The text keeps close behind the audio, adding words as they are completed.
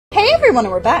everyone,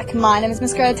 and we're back. My name is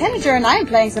MissScarletTanager, and I am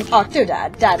playing some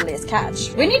Octodad, Dadliest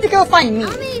catch. We need to go find me, How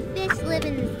many fish live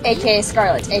in this aka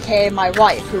Scarlet, aka my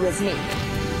wife, who is me.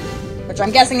 Which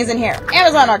I'm guessing is in here.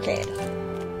 Amazon Arcade.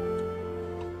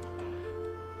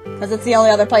 Because it's the only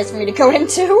other place for me to go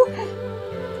into.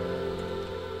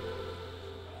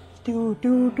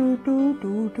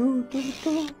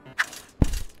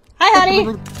 Hi,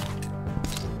 honey!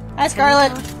 Hi,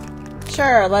 Scarlet.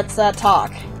 Sure, let's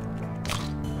talk.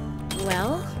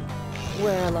 Well,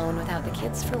 we're alone without the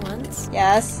kids for once.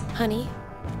 Yes? Honey,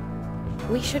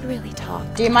 we should really talk.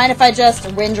 Do you mind if I just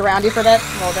whinge around you for a bit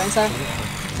while doing so?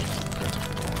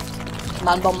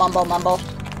 Mumble, mumble, mumble.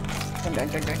 Dun dun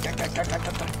dun dun dun dun dun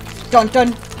dun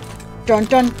dun dun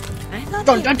dun. I thought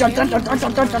Dun dun dun dun dun dun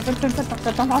dun dun dun dun dun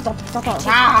dun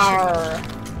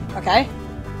dun. Okay.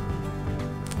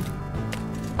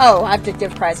 Oh, I have to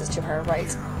give prizes to her,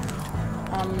 right?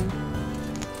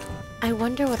 I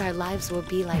wonder what our lives will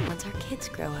be like once our kids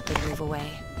grow up and move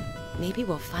away. Maybe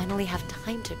we'll finally have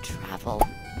time to travel.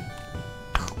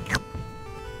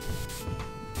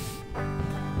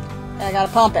 I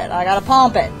gotta pump it. I gotta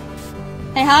pump it.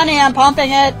 Hey, honey, I'm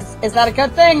pumping it. Is that a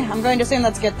good thing? I'm going to assume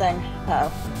that's a good thing.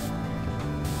 Uh-oh.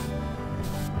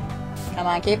 Come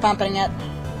on, keep pumping it.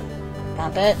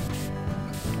 Pump it.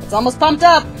 It's almost pumped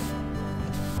up.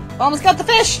 Almost got the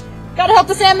fish. Gotta help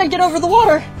the salmon get over the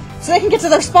water so they can get to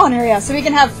their spawn area so we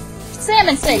can have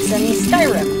salmon steaks in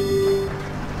Skyrim.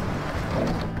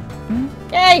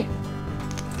 Yay!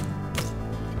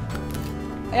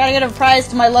 I gotta get a prize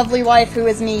to my lovely wife who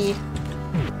is me.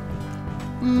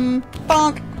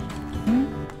 Bonk.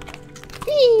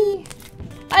 Whee!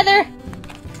 Hi there.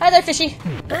 Hi there, fishy.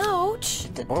 Ouch!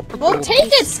 Well,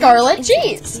 take it, Scarlet.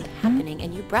 Jeez. Keep happening,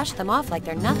 and you brush them off like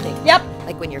they're nothing. Yep.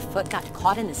 Like when your foot got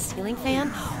caught in the ceiling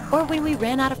fan, or when we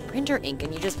ran out of printer ink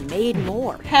and you just made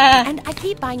more. And I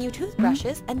keep buying you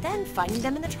toothbrushes and then finding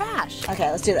them in the trash. Okay,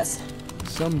 let's do this.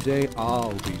 Someday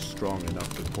I'll be strong enough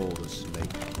to pull the snake.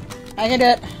 I can do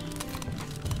it.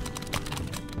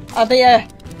 I'll be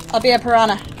a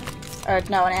piranha. Or,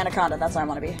 no, an anaconda. That's what I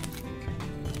want to be.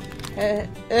 Did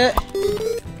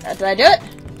I do it?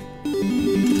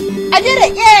 I did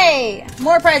it! Yay!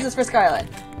 More prizes for Scarlet.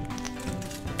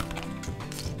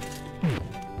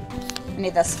 I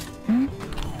need this.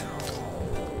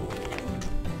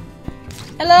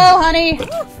 Hello, honey!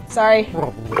 Sorry.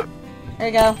 There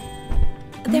you go.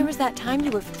 There was that time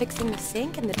you were fixing the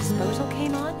sink and the disposal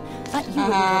came on, but you were in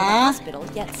the hospital,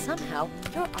 yet somehow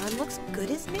your arm looks good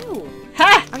as new.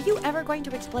 Ha! Are you ever going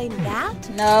to explain that?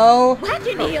 No.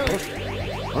 Legend eels?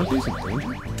 Aren't these in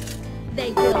danger?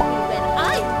 They will be when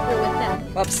I'm through with them.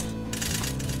 Whoops.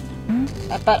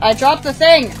 But I dropped the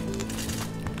thing!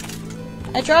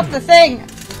 I dropped the thing!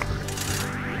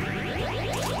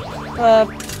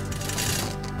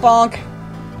 Bonk.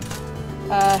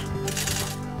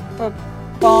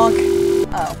 Bonk.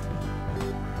 Oh.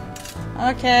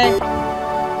 Okay.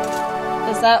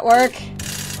 Does that work?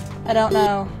 I don't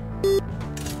know.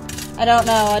 I don't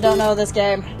know. I don't know this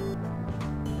game.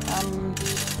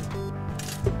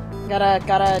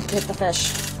 Gotta hit the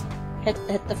fish. Hit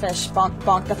the fish.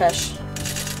 Bonk the fish.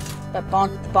 But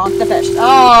bonk the fish.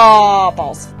 Oh,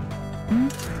 balls.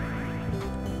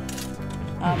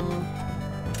 I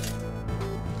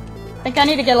think I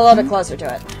need to get a little bit closer to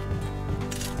it.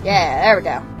 Yeah, there we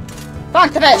go.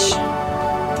 Bonk the fish!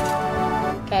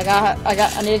 Okay,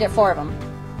 I need to get 4 of them.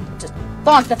 Just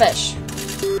bonk the fish.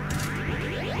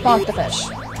 Bonk the fish.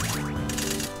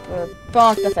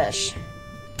 Bonk the fish.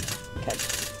 Okay.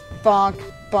 Bonk,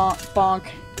 bonk, bonk.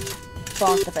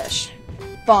 Bonk the fish.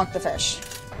 Bonk the fish.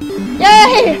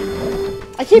 Yay!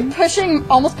 I keep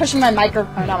almost pushing my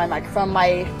not my microphone,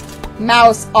 my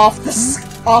mouse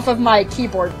off of my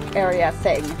keyboard area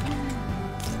thing.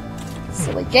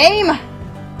 Silly game.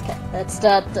 Okay, that's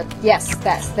yes,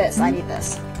 that's this. I need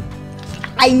this.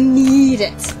 I need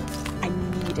it. I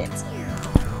need it.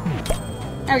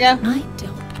 There we go. I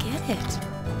don't get it.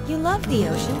 You love the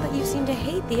ocean, but you seem to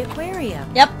hate the aquarium.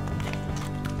 Yep.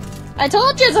 I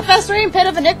told you it's a festering pit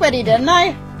of iniquity, didn't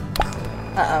I?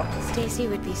 Uh-oh. Stacy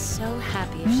would be so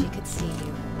happy if she could see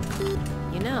you.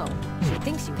 You know, she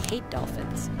thinks you hate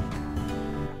dolphins.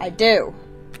 I do.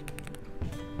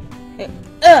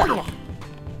 Ugh.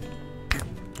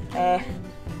 Oh.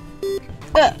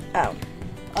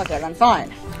 Okay, then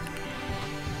fine.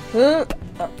 You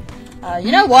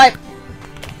know what?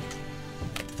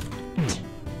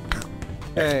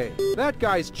 Hey, that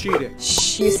guy's cheating.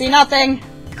 Shh, you see nothing.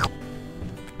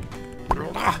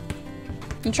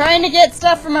 I'm trying to get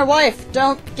stuff for my wife.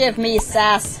 Don't give me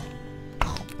sass.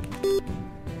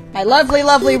 My lovely,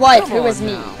 lovely wife, who is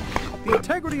me. The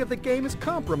integrity of the game is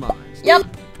compromised. Yep.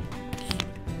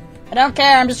 I don't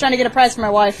care, I'm just trying to get a prize for my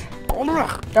wife.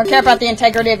 Don't care about the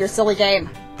integrity of your silly game.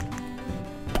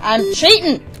 I'm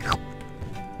cheating!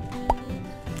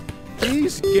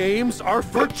 These games are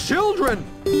for children!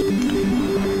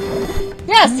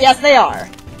 Yes, yes they are.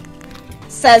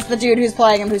 Says the dude who's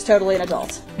playing him who's totally an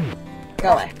adult. Go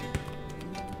away.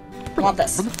 I want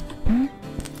this.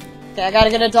 Okay, I gotta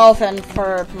get a dolphin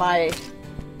for my...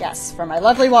 Yes, for my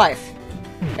lovely wife.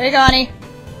 Here you go, honey.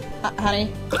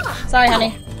 Honey. Sorry,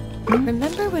 honey.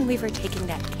 Remember when we were taking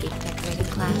that cake decorating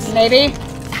class? Maybe.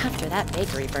 After that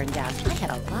bakery burned down, I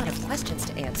had a lot of questions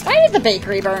to answer. Why did the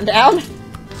bakery burn down?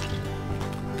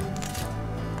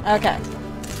 Okay.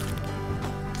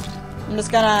 I'm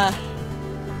just gonna...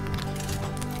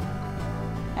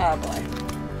 Oh boy.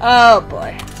 Oh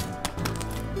boy.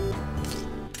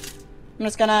 I'm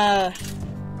just gonna...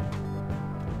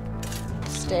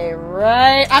 Stay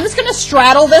right... I'm just gonna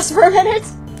straddle this for a minute.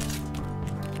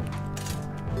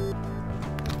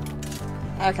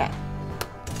 Okay.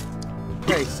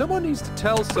 Hey, someone needs to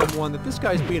tell someone that this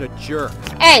guy's being a jerk.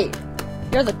 Hey!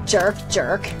 You're the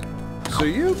jerk. So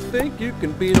you think you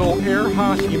can beat old air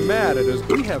hockey mad at us?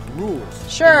 We have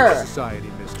rules. Sure. In this society,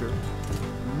 mister.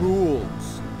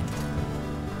 Rules.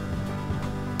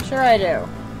 Sure I do.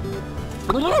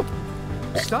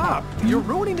 Stop! You're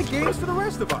ruining the games for the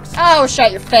rest of us. Oh,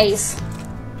 shut your face.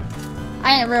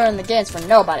 I ain't ruining the games for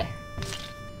nobody.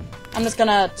 I'm just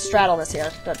gonna straddle this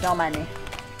here. Don't mind me.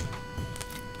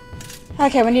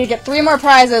 Okay, we need to get 3 more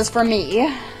prizes for me.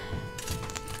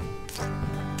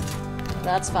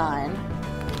 That's fine.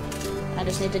 I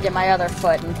just need to get my other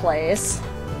foot in place.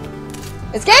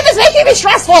 This game is making me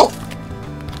stressful!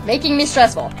 Making me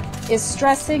stressful. Is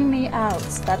stressing me out.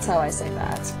 That's how I say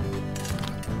that.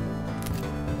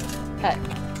 Okay.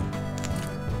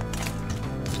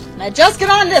 Now just get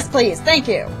on this, please. Thank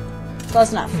you.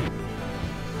 Close enough.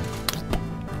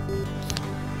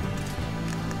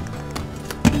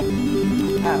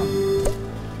 Oh.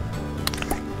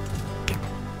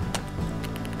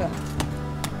 Boom.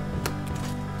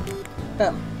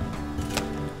 Boom.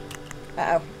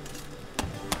 Uh-oh.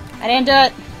 I didn't do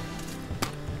it.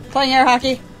 Playing air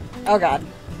hockey. Oh god.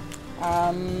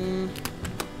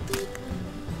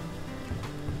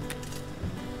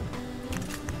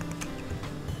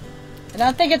 I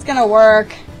don't think it's gonna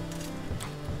work.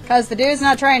 Because the dude's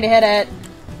not trying to hit it.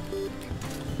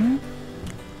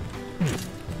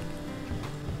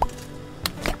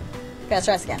 Okay, let's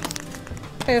try this again.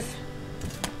 Poof.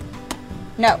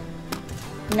 No.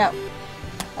 No.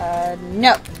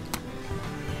 No.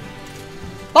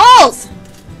 Balls!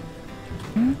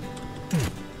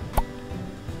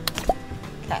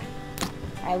 Okay.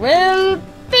 I will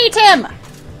beat him!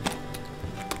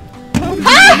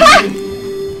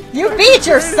 You beat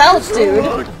yourself,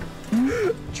 dude!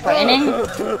 Training?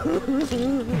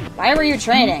 Why were you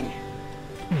training?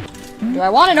 Do I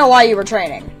want to know why you were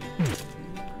training?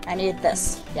 I need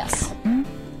this. Yes. And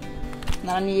then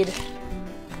I need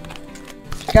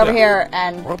to go over here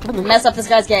and mess up this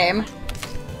guy's game.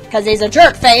 Because he's a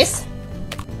jerk face.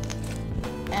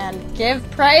 And give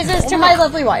prizes to my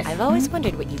lovely wife. I've always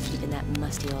wondered what you keep in that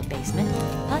musty old basement,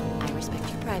 but I respect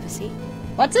your privacy.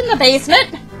 What's in the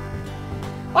basement?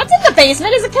 What's in the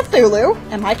basement is a Cthulhu.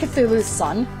 Am I Cthulhu's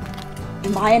son?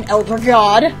 Am I an elder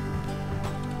god?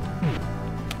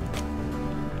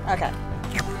 Okay.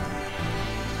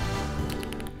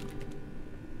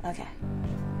 Okay.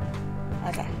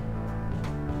 Okay.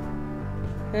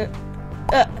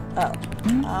 Oh.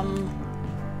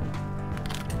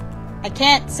 I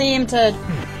can't seem to...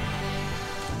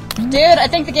 Dude, I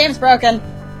think the game's broken.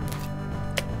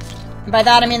 And by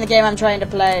that I mean the game I'm trying to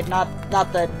play, not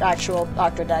the actual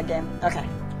Octodad game. Okay.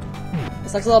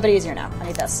 This looks a little bit easier now. I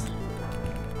need this.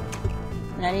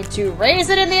 And I need to raise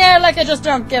it in the air like I just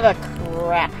don't give a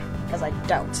crap. Because I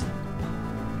don't.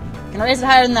 I'm gonna raise it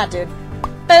higher than that, dude.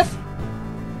 Biff!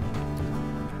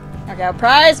 Okay,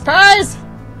 prize! Prize!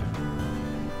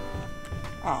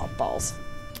 Oh, balls.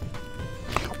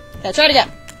 Okay, try it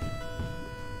again.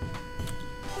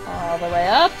 All the way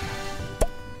up.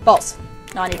 Balls.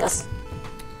 No, I need this.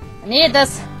 I need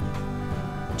this.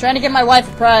 I'm trying to get my wife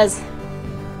a prize.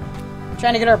 I'm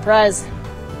trying to get her a prize.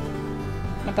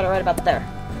 I'm gonna put it right about there.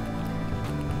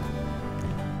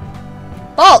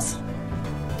 Balls!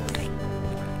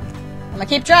 I'm gonna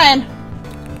keep trying.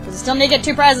 Because I still need to get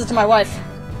 2 prizes to my wife.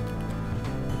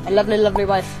 My lovely, lovely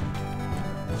wife.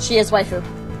 She is waifu.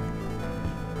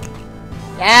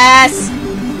 Yes!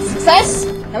 Success!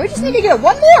 Now we just need to get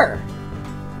 1 more!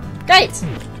 Great!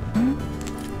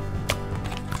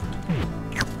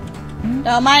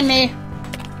 Don't mind me.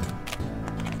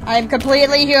 I'm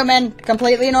completely human.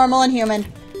 Completely normal and human.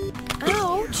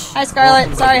 Ouch! Hi,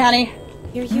 Scarlet. Sorry, honey.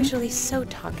 You're usually so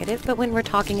talkative, but when we're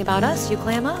talking about us, you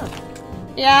clam up.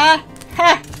 Yeah?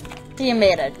 Ha! You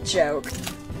made a joke.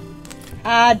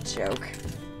 A joke.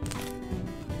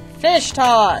 Fish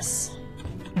toss!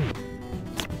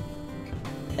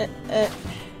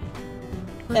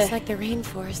 Looks like the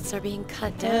rainforests are being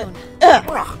cut down.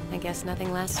 I guess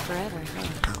nothing lasts forever, huh?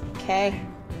 Okay.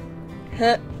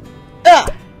 Oh.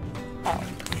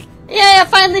 Yay, I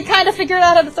finally kind of figured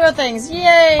out how to throw things.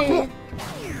 Yay!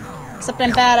 Except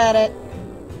I'm bad at it.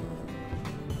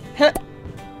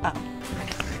 Oh.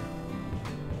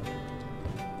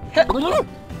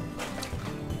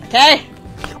 Okay.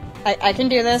 I can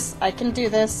do this. I can do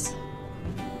this.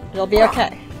 It'll be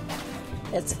okay.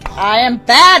 I am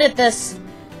bad at this.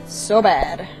 So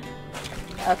bad.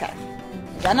 Okay.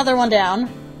 Got another one down.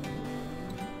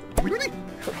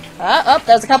 Oh,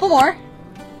 there's a couple more.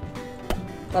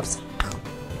 Whoops.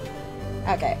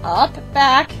 Okay, up,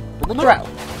 back, throw.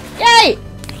 Yay!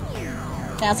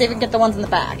 Now see if we can get the ones in the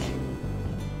back.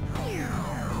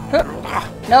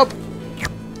 Nope.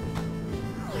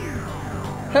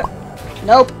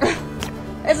 Nope.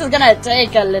 This is gonna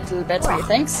take a little bit,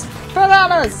 methinks.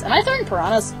 Piranhas! Am I throwing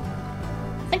piranhas?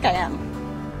 I think I am.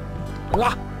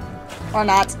 Or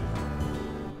not.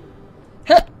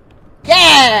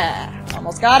 Yeah!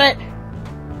 Almost got it.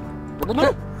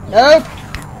 Nope.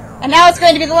 And now it's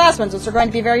going to be the last ones, which are going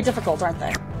to be very difficult, aren't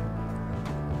they?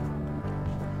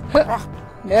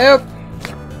 Nope.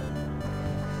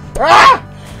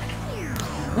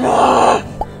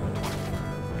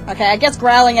 Okay, I guess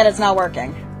growling at it's not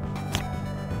working.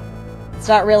 It's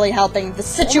not really helping the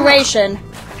situation.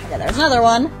 Okay, there's another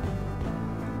one.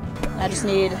 I just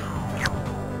need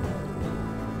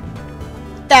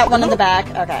that one in the back.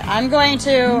 Okay, I'm going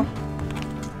to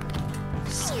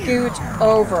scoot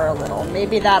over a little.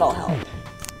 Maybe that'll help.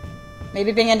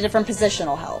 Maybe being in a different position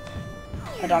will help.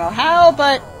 I don't know how,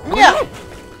 but yeah.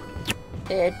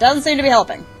 It doesn't seem to be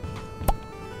helping.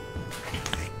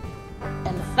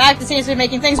 In fact, it seems to be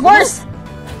making things worse!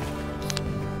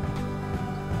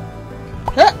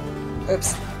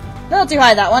 Oops. A little too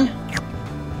high, that one.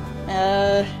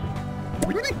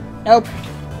 Nope.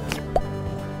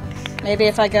 Maybe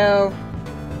if I go...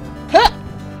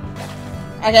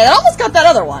 Okay, that almost got that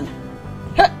other one.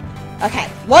 Okay,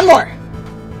 one more.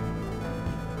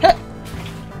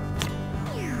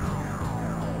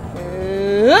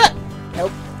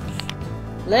 Nope.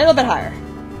 A little bit higher.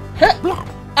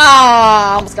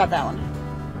 Ah, almost got that one.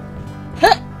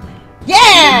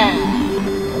 Yeah!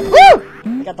 Woo!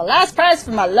 I got the last prize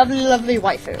for my lovely, lovely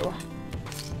waifu.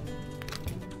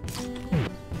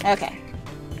 Okay.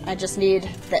 I just need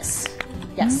this.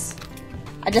 Yes.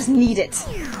 I just need it.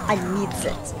 I needs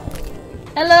it.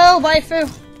 Hello, waifu.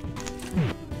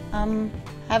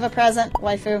 Have a present,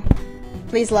 waifu.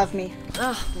 Please love me.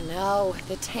 Oh, no.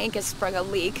 The tank has sprung a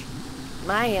leak.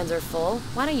 My hands are full.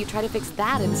 Why don't you try to fix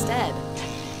that instead?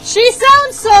 She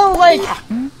sounds so like...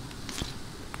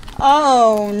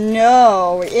 Oh,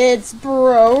 no. It's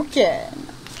broken.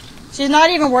 She's not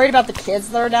even worried about the kids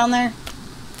that are down there.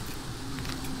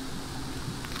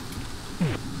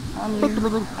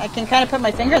 I can kind of put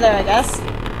my finger there, I guess.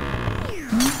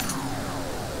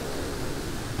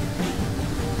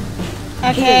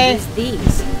 Okay. Use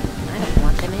these. I don't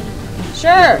want them anyway.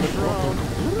 Sure.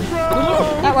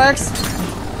 That works.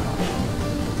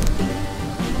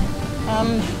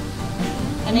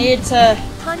 I need to...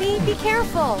 Honey, be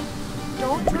careful.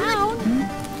 Don't drown.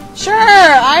 Sure,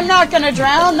 I'm not gonna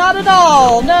drown. Not at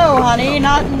all. No, honey.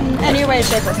 Not in any way,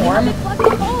 shape, or form.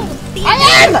 I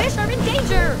am! Fish are in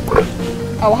danger.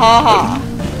 Oh, haha.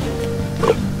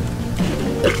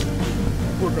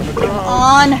 Come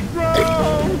on.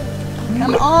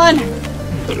 Come on.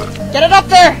 Get it up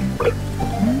there.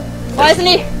 Why isn't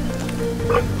he?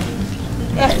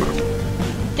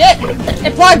 Get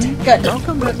it plugged. Good. How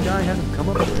come that guy hasn't come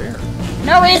up there?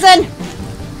 No reason.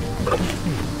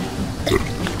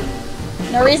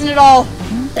 No reason at all.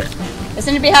 I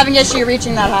seem to be having issue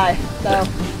reaching that high, so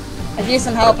I need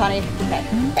some help, honey. Okay.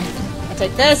 I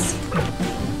take this.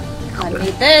 I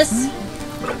need this.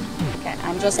 Okay,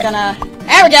 I'm just gonna...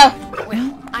 There we go!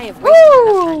 Well, I have wasted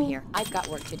enough time here. I've got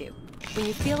work to do. When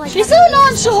you feel like She's so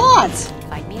nonchalant!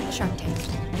 find me at the Shark Tank.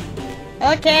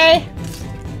 Okay.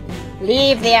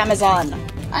 Leave the Amazon.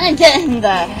 I'm getting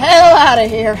the hell out of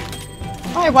here.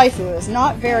 My waifu is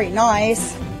not very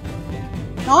nice.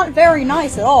 Not very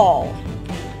nice at all.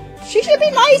 She should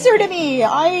be nicer to me.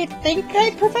 I think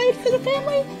I provide for the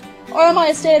family. Or am I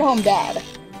a stay-at-home dad?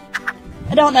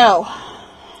 I don't know.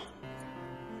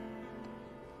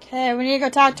 Okay, we need to go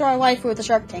talk to our waifu with the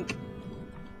shark tank.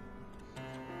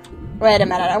 Wait a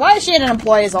minute. Why is she in an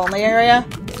employees only area?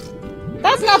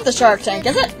 That's not the shark tank,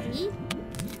 is it?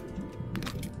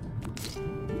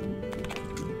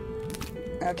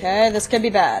 Okay, this could be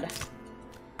bad.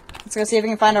 Let's go see if we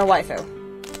can find our waifu.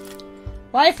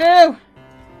 Waifu!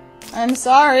 I'm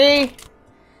sorry.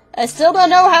 I still don't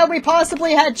know how we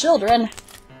possibly had children.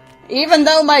 Even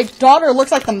though my daughter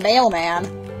looks like the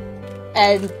mailman.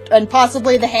 And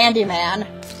possibly the handyman. I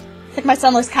think my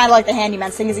son looks kind of like the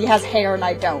handyman, seeing as he has hair and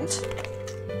I don't.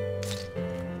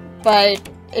 But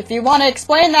if you want to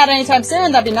explain that anytime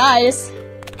soon, that'd be nice.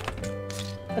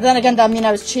 But then again, that would mean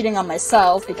I was cheating on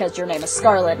myself, because your name is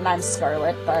Scarlet and I'm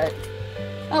Scarlet, but...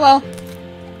 oh well.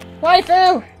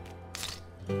 Waifu!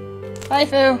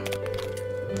 Waifu.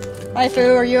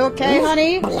 Waifu, are you okay,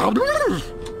 honey?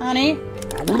 Honey?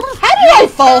 How did I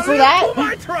fall for that?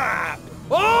 My trap!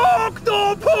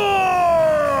 Octopus!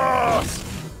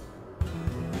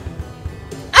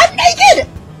 I'm naked!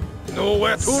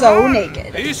 Nowhere to So run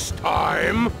naked. this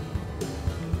time.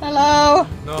 Hello?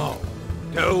 Now,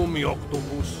 tell me,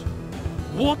 Octopus,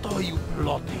 what are you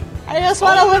plotting? I just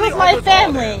want to live with my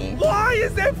family. Why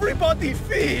is everybody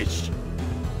fish?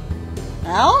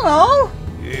 I don't know.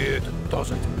 It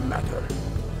doesn't matter.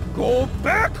 Go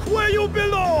back where you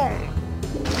belong.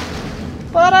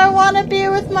 But I want to be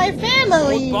with my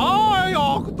family. Goodbye,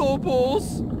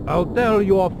 Octopus. I'll tell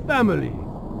your family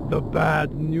the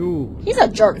bad news. He's a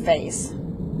jerk face. I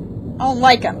don't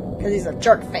like him, because he's a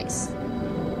jerk face.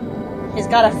 He's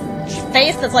got a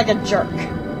face that's like a jerk.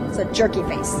 It's a jerky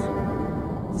face.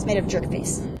 It's made of jerk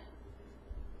face.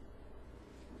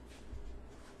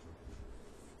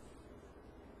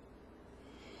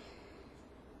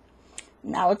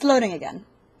 Now it's loading again.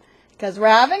 Because we're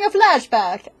having a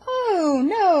flashback. Oh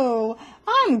no!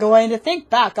 I'm going to think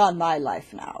back on my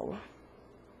life now.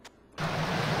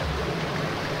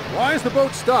 Why is the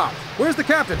boat stopped? Where's the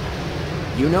captain?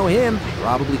 You know him.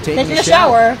 Probably taking a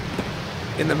shower.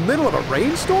 In the middle of a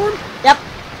rainstorm? Yep.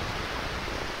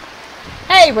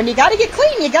 Hey, when you gotta get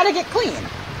clean, you gotta get clean.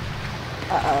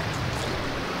 Uh-oh.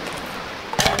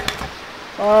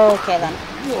 Okay then.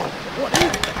 Whoa, what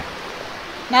is that?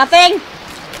 Nothing?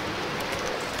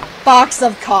 Box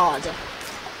of cod.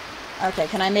 Okay,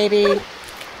 can I maybe...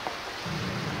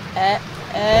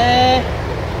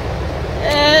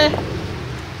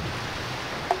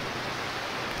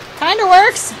 Kinda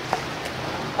works.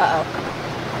 Uh-oh.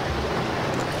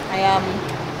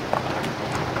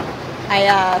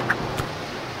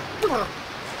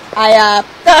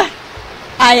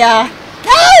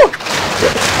 No!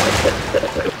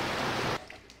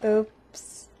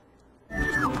 Oops. I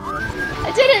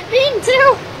didn't mean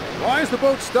to! Why is the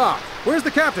boat stopped? Where's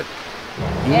the captain?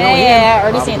 You know him. Yeah,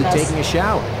 already seen Probably this. taking a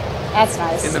shower. That's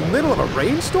nice. In the middle of a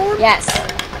rainstorm? Yes.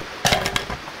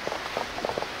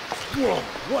 Whoa,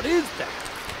 what is that?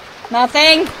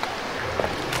 Nothing.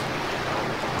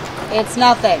 It's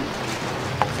nothing.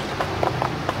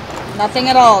 Nothing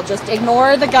at all. Just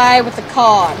ignore the guy with the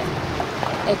cod.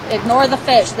 Ignore the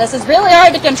fish. This is really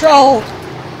hard to control.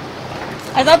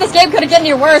 I thought this game couldn't get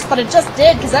any worse, but it just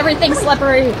did, because everything's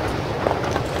slippery.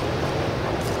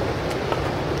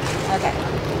 Okay.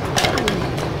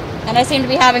 And I seem to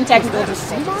be having technical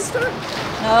difficulties. Monster?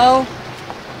 No.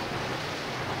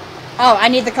 Oh, I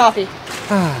need the coffee.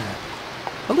 A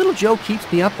little Joe keeps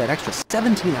me up that extra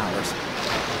 17 hours.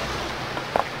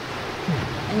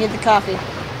 I need the coffee.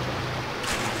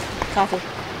 Coffee.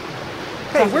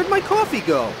 Hey, where'd my coffee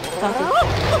go? Coffee.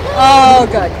 Oh,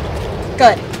 good.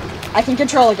 Good. I can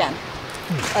control again.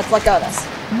 Let's let go of this.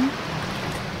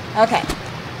 Okay.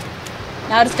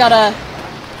 Now I just gotta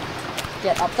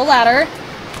get up the ladder.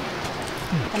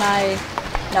 Can I...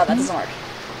 No, that doesn't work.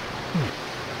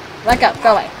 Let go.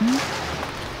 Go away.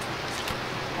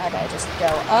 Okay, just go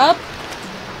up.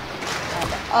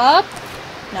 And up.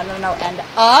 No, no, no. And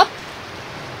up.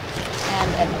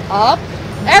 And up.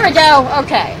 There we go!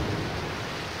 Okay.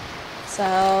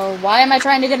 So, why am I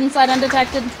trying to get inside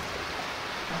undetected?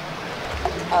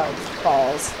 Oh,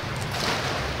 balls.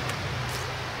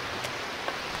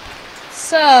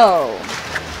 So...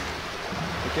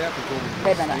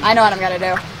 Wait a minute. I know what I'm gonna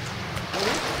do.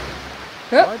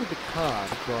 Why did the cod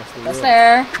cross the Goes road?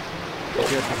 there.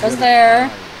 Goes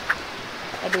there.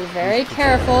 I'll be very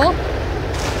careful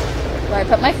where I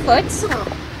put my foot.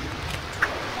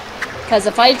 Because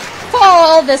if I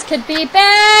fall, this could be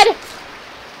bad!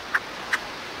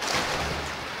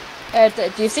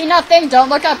 Do you see nothing? Don't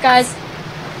look up, guys.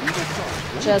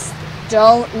 Just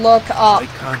don't look up. I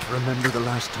can't remember the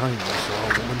last time I saw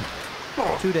a woman.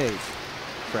 2 days,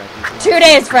 Fred. 2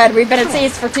 days, Fred. We've been at sea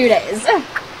for 2 days.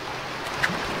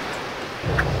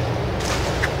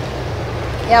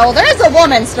 Yeah, well, there is a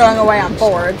woman stowing away on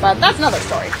board, but that's another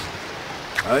story.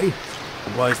 Hey?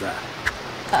 Why is that?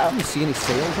 Uh-oh. Do you see any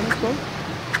sails on this boat?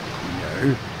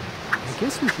 No. I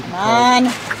guess we should Come on.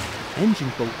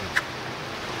 engine boat.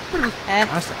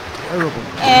 That's a terrible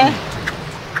name.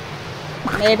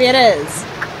 Maybe it is.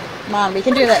 Come on, we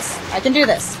can do this. I can do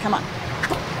this. Come on.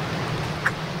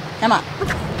 Come on.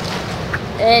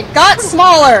 It got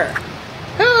smaller.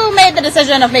 Who made the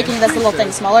decision of making this little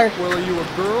thing smaller? Well, are you a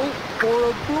girl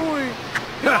or a boy?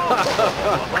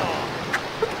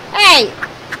 Hey!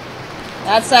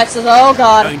 That's sexist. Oh,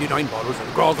 God. 99 bottles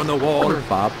of grog on the wall.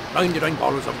 Bob. 99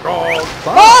 bottles of grog.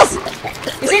 Balls!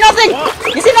 You see nothing?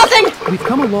 You see nothing? We've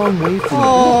come a long way from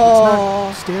Oh.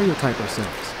 Let's not stereotype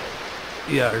ourselves.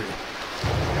 Yeah.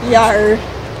 Yar.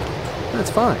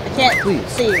 That's fine. I can't Please,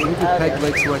 see. move your Oh, peg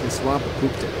dear. leg so I can swab the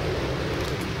poop tip.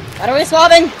 What are we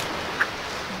swabbing?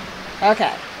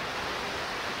 Okay.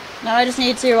 Now I just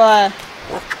need to,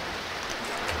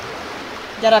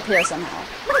 get up here somehow.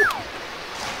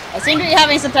 I seem to be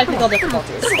having some technical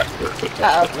difficulties.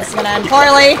 Uh-oh, this is gonna end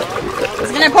poorly. This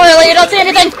is gonna end poorly, you don't see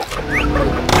anything!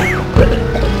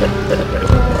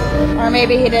 Or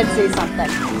maybe he did see something.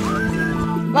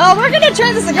 Well, we're gonna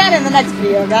try this again in the next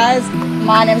video, guys.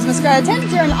 My name is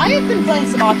MissScarletTanager, and I have been playing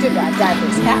some Octodad,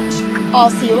 Dadliest Catch. I'll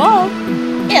see you all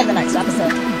in the next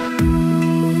episode.